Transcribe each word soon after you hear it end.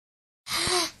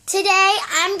Today,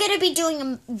 I'm going to be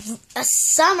doing a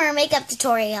summer makeup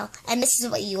tutorial, and this is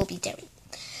what you will be doing.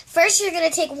 First, you're going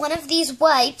to take one of these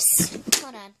wipes.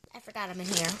 Hold on, I forgot them in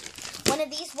here. One of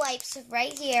these wipes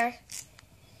right here,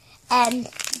 and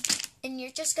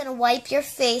you're just going to wipe your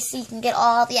face so you can get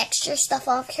all the extra stuff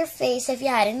off your face if you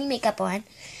had any makeup on.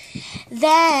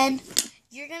 Then,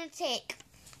 you're going to take,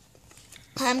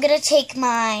 I'm going to take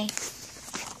my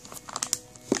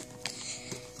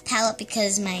palette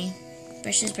because my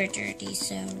brushes were dirty,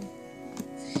 so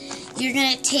you're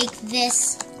going to take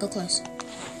this, go close.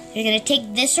 You're going to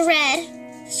take this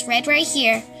red right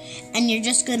here, and you're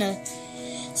just going to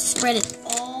spread it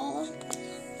all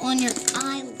on your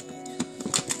eyelid.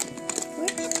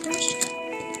 Where'd that brush go?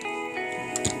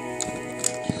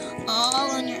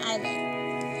 All on your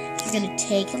eyelid. You're going to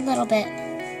take a little bit,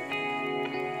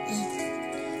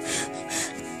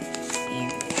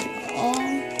 and all on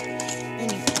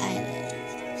your eyelid.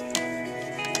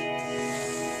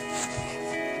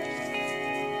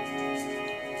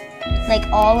 Like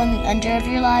all on the under of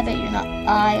your eye,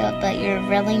 but you're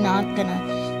really not gonna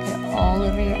put it all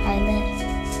over your eyelid.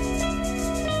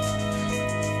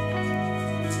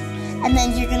 And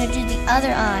then you're gonna do the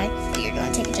other eye, but you're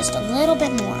gonna take it just a little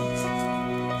bit more.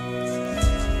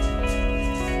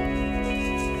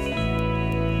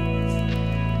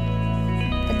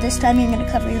 But this time you're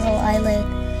gonna cover your whole eyelid,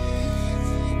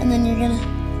 and then you're gonna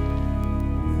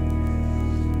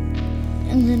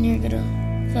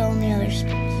fill in the other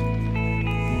spots.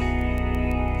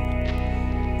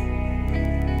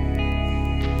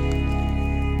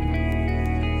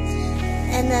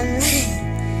 And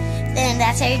then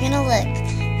that's how you're gonna look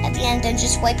at the end. And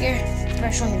just wipe your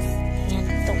brush on your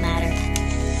hand, don't matter.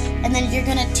 And then you're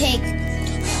gonna take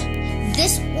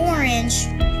this orangey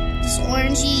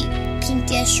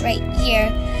pinkish right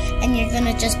here, and you're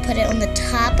gonna just put it on the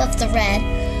top of the red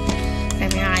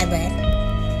from your eyelid,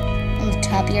 on the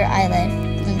top of your eyelid,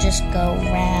 and just go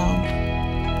around.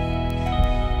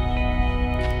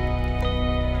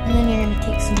 And then you're gonna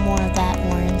take some more of that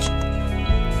orange.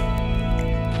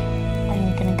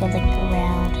 I'm gonna go like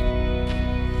around,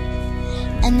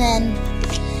 and then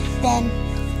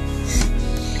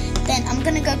I'm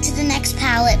gonna go to the next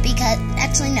palette because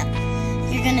actually no,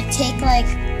 you're gonna take like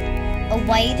a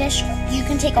whitish. You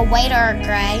can take a white or a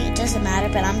gray, it doesn't matter.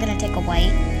 But I'm gonna take a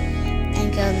white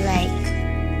and go like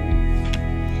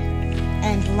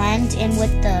and blend in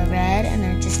with the red, and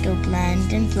then just go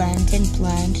blend and blend and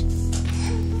blend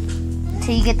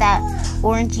until you get that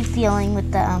orangey feeling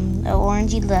with the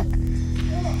orangey look.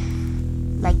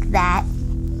 Like that.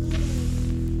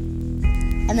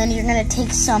 And then you're going to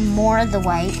take some more of the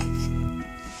white.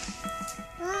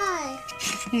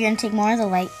 You're going to take more of the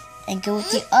white and go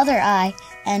with the other eye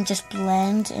and just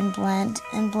blend and blend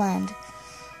and blend.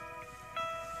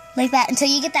 Like that until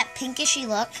you get that pinkishy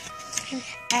look.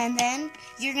 And then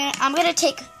I'm going to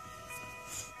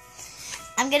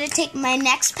take my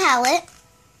next palette.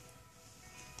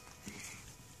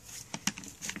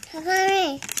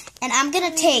 And I'm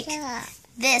going to take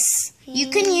this. You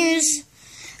can use,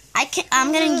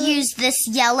 I'm going to use this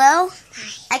yellow.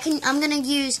 I'm going to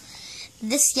use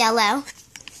this yellow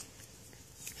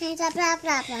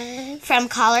from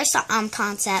Color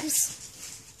Concepts.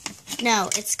 No,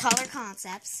 it's Color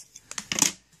Concepts.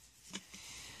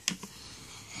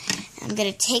 I'm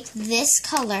going to take this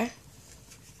color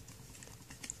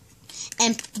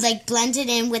and like blend it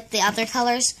in with the other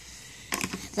colors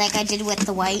like I did with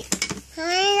the white.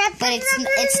 But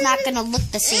it's not going to look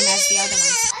the same as the other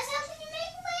ones.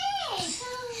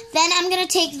 Then I'm going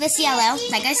to take this yellow,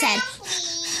 like I said,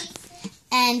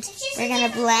 and we're going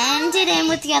to blend it in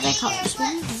with the other colors.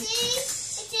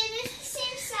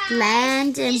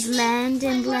 Blend and blend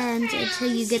and blend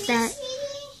until you get that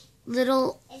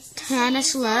little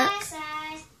tannish look.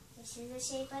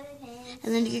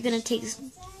 And then you're going to take...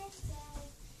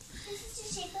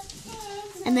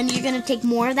 And then you're going to take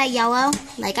more of that yellow,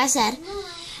 like I said,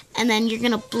 and then you're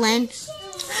going to blend.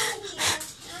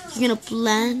 You're going to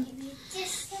blend.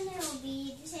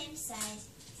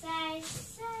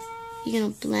 You're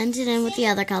going to blend it in with the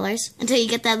other colors until you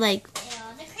get that like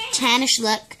tannish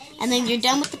look. And then you're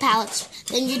done with the palettes.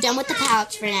 Then you're done with the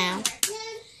palettes for now.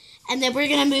 And then we're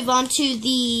going to move on to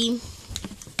the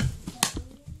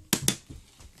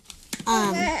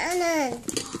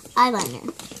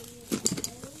eyeliner.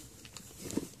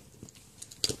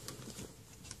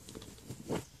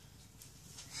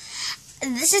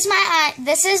 This is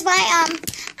my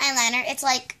eyeliner. It's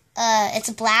like it's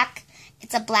a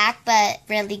black but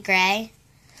really gray.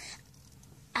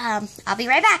 I'll be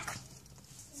right back.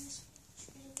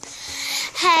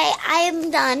 Hey, I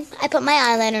am done. I put my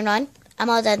eyeliner on. I'm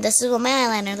all done. This is what my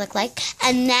eyeliner looked like.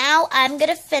 And now I'm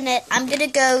going to finish. I'm going to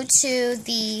go to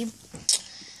the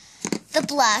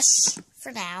blush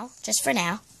for now. Just for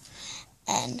now.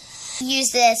 And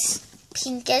use this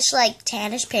pinkish, like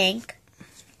tannish pink.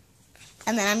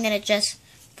 And then I'm going to just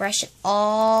brush it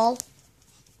all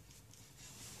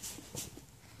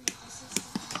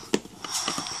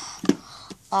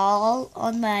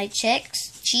on my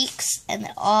cheeks, and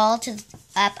then all to the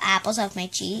apples of my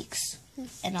cheeks,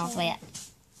 and all the way up.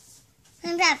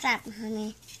 That,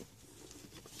 honey.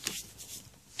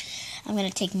 I'm going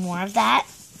to take more of that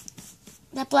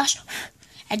blush,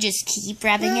 and just keep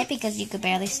rubbing it because you could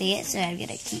barely see it, so I'm going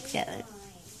to keep going.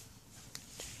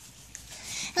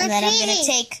 And then I'm going to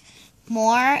take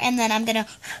more, and then I'm going to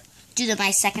do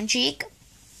my second cheek.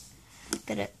 I'm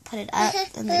going to put it up,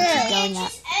 and then keep going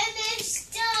up.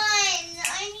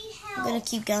 I'm going to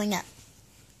keep going up.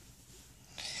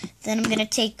 Then I'm going to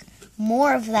take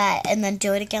more of that and then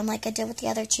do it again like I did with the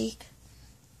other cheek.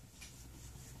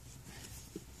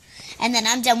 And then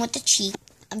I'm done with the cheek.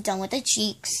 I'm done with the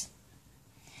cheeks.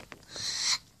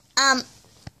 I'm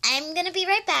going to be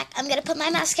right back. I'm going to put my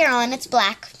mascara on. It's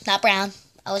black, not brown.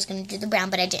 I was going to do the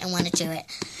brown, but I didn't want to do it.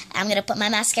 I'm going to put my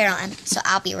mascara on, so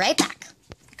I'll be right back.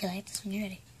 Okay, like this when you're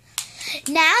ready.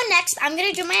 Now, next, I'm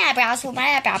going to do my eyebrows with my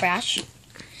eyebrow brush.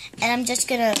 And I'm just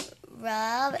going to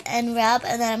rub, and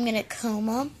then I'm going to comb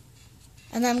them.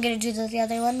 And then I'm going to do the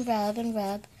other one, rub, and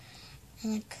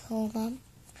then comb them.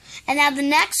 And now the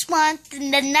next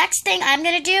thing I'm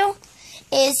going to do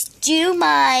is do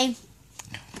my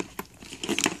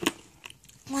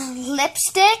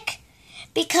lipstick.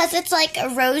 Because it's like a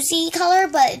rosy color,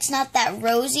 but it's not that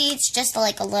rosy. It's just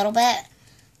like a little bit.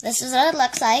 This is what it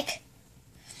looks like.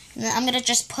 And then I'm going to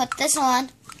just put this on.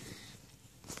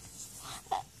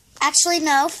 Actually,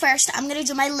 no. First, I'm going to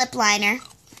do my lip liner.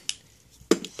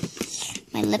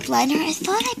 My lip liner. I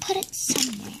thought I put it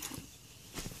somewhere.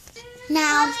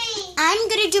 Now, I'm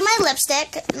going to do my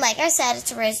lipstick. Like I said,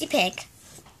 it's a rosy pink.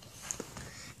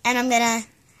 And I'm going to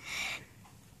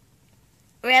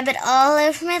rub it all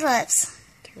over my lips.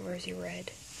 It's a rosy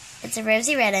red. It's a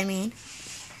rosy red, I mean.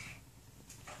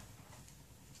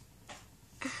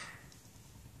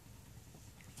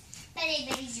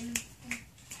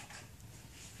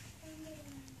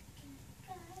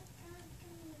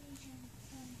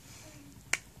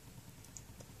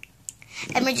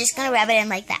 And we're just going to rub it in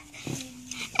like that.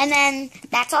 And then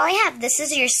that's all I have. This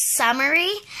is your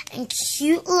summery and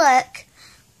cute look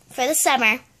for the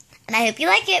summer. And I hope you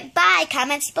like it. Bye.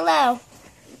 Comments below.